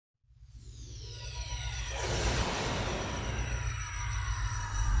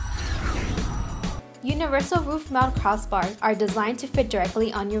Universal roof mount crossbars are designed to fit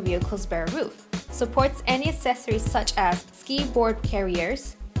directly on your vehicle's bare roof. Supports any accessories such as ski board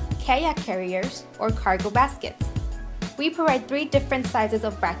carriers, kayak carriers, or cargo baskets. We provide 3 different sizes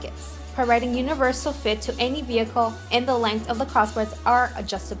of brackets, providing universal fit to any vehicle, and the length of the crossbars are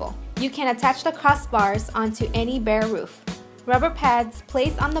adjustable. You can attach the crossbars onto any bare roof. Rubber pads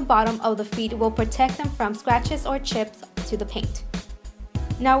placed on the bottom of the feet will protect them from scratches or chips to the paint.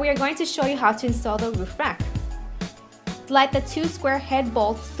 Now we are going to show you how to install the roof rack. Slide the 2 square head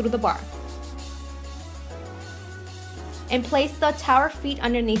bolts through the bar and place the tower feet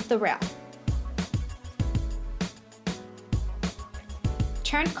underneath the rail.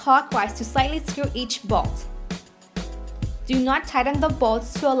 Turn clockwise to slightly screw each bolt. Do not tighten the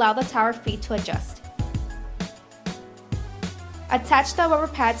bolts to allow the tower feet to adjust. Attach the rubber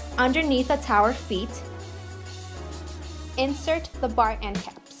pads underneath the tower feet. Insert the bar end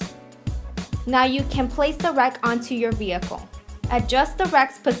caps. Now you can place the rack onto your vehicle. Adjust the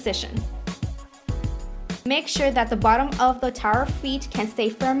rack's position. Make sure that the bottom of the tower feet can stay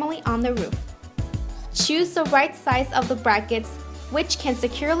firmly on the roof. Choose the right size of the brackets, which can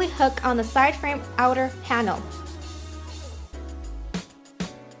securely hook on the side frame outer panel.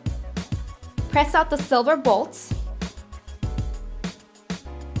 Press out the silver bolts.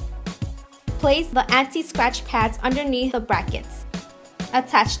 Place the anti-scratch pads underneath the brackets.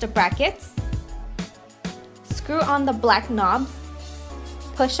 Attach the brackets. Screw on the black knobs.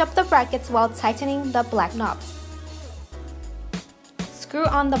 Push up the brackets while tightening the black knobs. Screw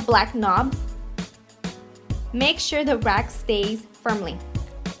on the black knobs. Make sure the rack stays firmly.